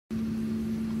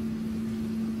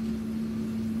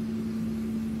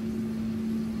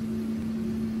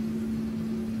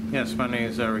Yes, my name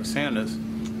is Eric Sanders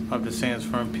of the Sands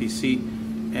Firm PC,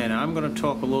 and I'm going to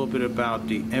talk a little bit about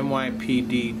the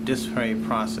NYPD Disciplinary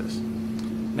Process.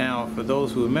 Now, for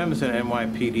those who are members of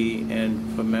NYPD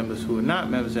and for members who are not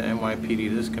members of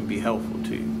NYPD, this can be helpful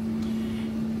to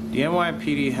you. The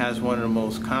NYPD has one of the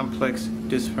most complex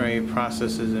disciplinary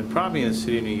processes and probably in the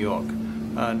city of New York.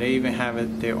 They even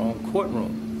have their own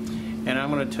courtroom. And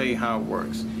I'm going to tell you how it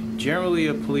works. Generally,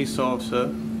 a police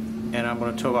officer, and I'm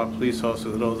going to talk about police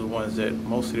officers, those are the ones that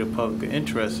most of the public are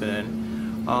interested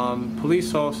in.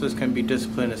 Police officers can be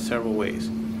disciplined in several ways.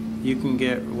 You can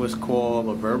get what's called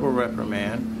a verbal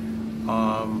reprimand,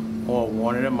 or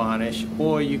warning admonish,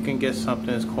 or you can get something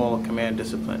that's called a command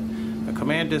discipline. A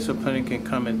command discipline can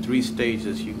come in 3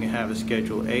 stages. You can have a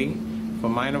Schedule A for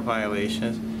minor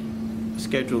violations,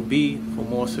 Schedule B for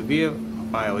more severe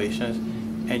violations,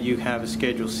 and you have a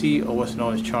Schedule C, or what's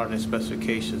known as charging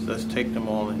specifications. Let's take them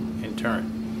all in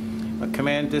turn. A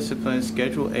command discipline,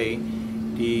 Schedule A,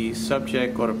 the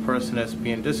subject or the person that's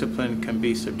being disciplined can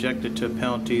be subjected to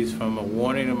penalties from a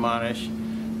warning admonish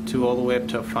to all the way up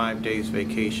to a 5 days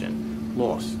vacation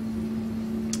loss.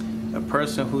 A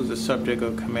person who's the subject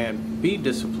of Command B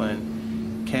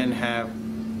discipline can have,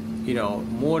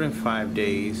 more than 5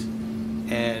 days,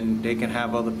 and they can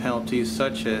have other penalties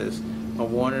such as a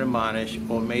warning admonish,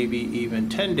 or maybe even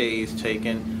 10 days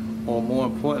taken, or more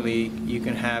importantly, you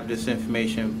can have this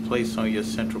information placed on your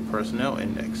Central Personnel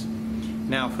Index.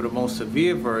 Now, for the most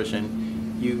severe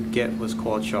version, you get what's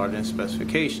called charging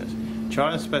specifications.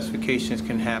 Charging specifications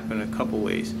can happen a couple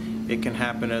ways. It can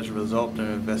happen as a result of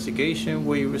an investigation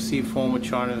where you receive formal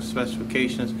charging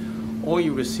specifications, or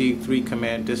you receive 3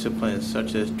 command disciplines,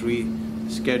 such as 3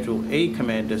 Schedule A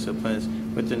command disciplines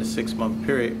within a 6-month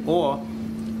period, or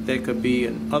there could be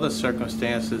in other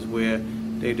circumstances where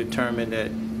they determine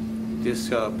that this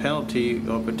penalty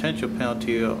or potential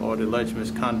penalty or the alleged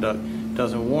misconduct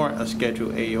doesn't warrant a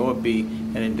Schedule A or B,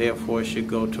 and then therefore should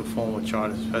go to formal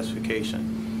charging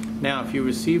specification. Now, if you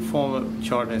receive formal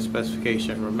charging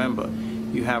specification, remember,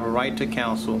 you have a right to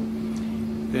counsel.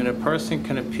 Then a person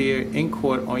can appear in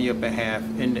court on your behalf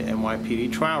in the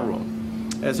NYPD trial room.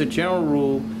 As a general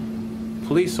rule,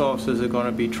 police officers are going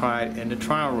to be tried in the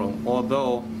trial room,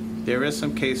 although there is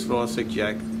some case law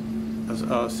suggests,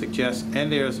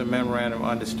 and there is a memorandum of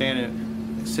understanding,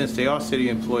 since they are city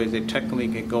employees, they technically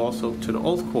can go also to the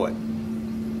oath court.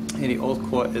 And the oath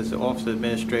court is the Office of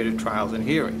Administrative Trials and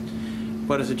Hearings.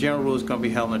 But as a general rule, it's going to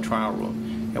be held in the trial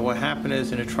room. And what happened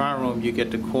is, in the trial room, you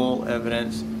get to call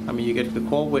evidence. You get to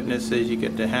call witnesses. You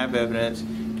get to have evidence.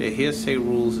 The hearsay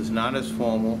rules is not as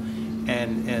formal,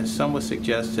 and some would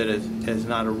suggest that it's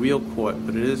not a real court,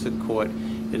 but it is a court.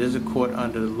 It is a court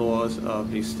under the laws of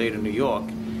the state of New York.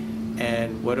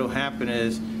 And what will happen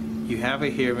is, you have a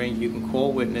hearing. You can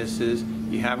call witnesses.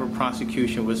 You have a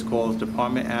prosecution, which is called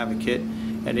department advocate,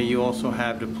 and then you also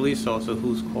have the police officer,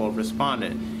 who's called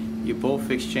respondent. You both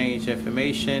exchange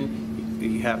information,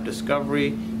 you have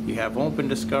discovery, you have open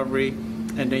discovery,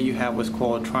 and then you have what's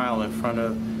called a trial in front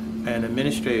of an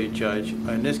administrative judge.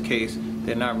 In this case,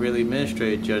 they're not really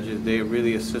administrative judges, they're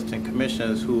really assistant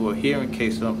commissioners who are hearing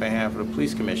cases on behalf of the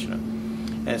police commissioner.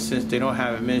 And since they don't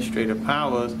have administrative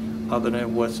powers other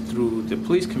than what's through the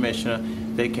police commissioner,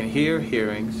 they can hear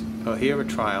hearings or hear a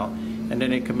trial, and then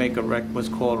they can make what's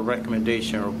called a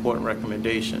recommendation, a report and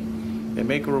recommendation. They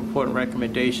make a report and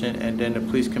recommendation, and then the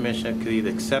police commissioner can either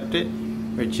accept it,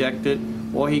 reject it,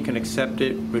 or he can accept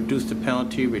it, reduce the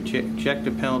penalty, reject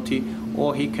the penalty,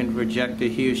 or he can reject it,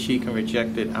 he or she can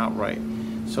reject it outright.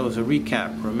 So as a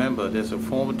recap, remember, there's a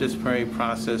formal disciplinary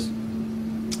process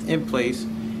in place,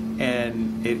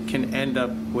 and it can end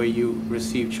up where you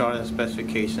receive charging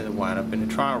specifications and wind up in the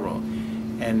trial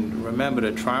room. And remember,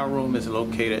 the trial room is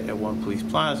located at One Police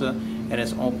Plaza, and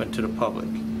it's open to the public.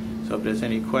 So if there's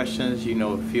any questions,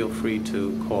 feel free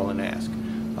to call and ask.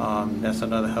 That's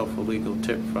another helpful legal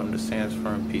tip from the Sands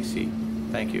Firm PC.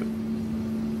 Thank you.